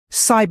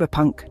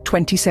Cyberpunk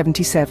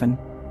 2077,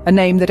 a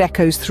name that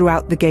echoes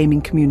throughout the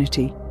gaming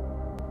community.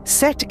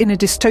 Set in a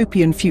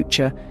dystopian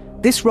future,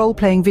 this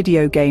role-playing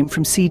video game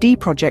from CD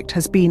Projekt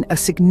has been a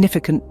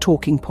significant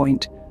talking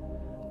point.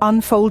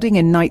 Unfolding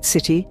in Night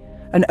City,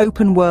 an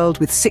open world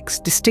with 6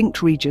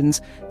 distinct regions,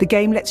 the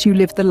game lets you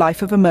live the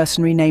life of a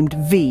mercenary named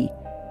V.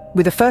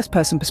 With a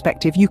first-person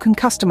perspective, you can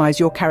customize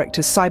your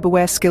character's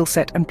cyberware, skill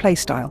set, and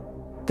playstyle.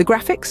 The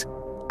graphics?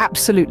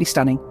 Absolutely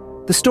stunning.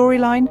 The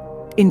storyline?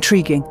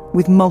 Intriguing,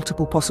 with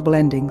multiple possible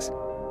endings.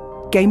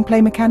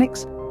 Gameplay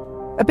mechanics?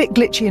 A bit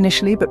glitchy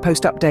initially, but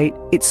post-update,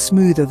 it's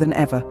smoother than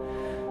ever.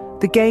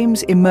 The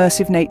game's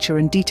immersive nature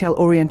and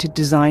detail-oriented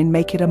design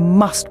make it a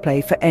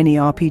must-play for any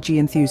RPG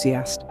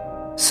enthusiast.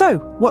 So,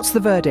 what's the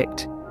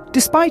verdict?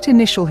 Despite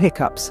initial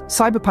hiccups,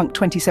 Cyberpunk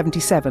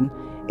 2077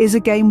 is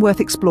a game worth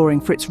exploring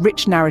for its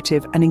rich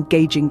narrative and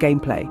engaging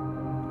gameplay.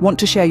 Want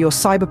to share your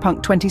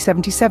Cyberpunk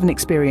 2077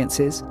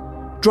 experiences?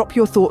 Drop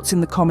your thoughts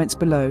in the comments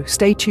below.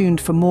 Stay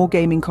tuned for more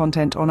gaming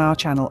content on our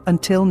channel.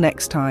 Until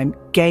next time,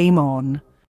 game on!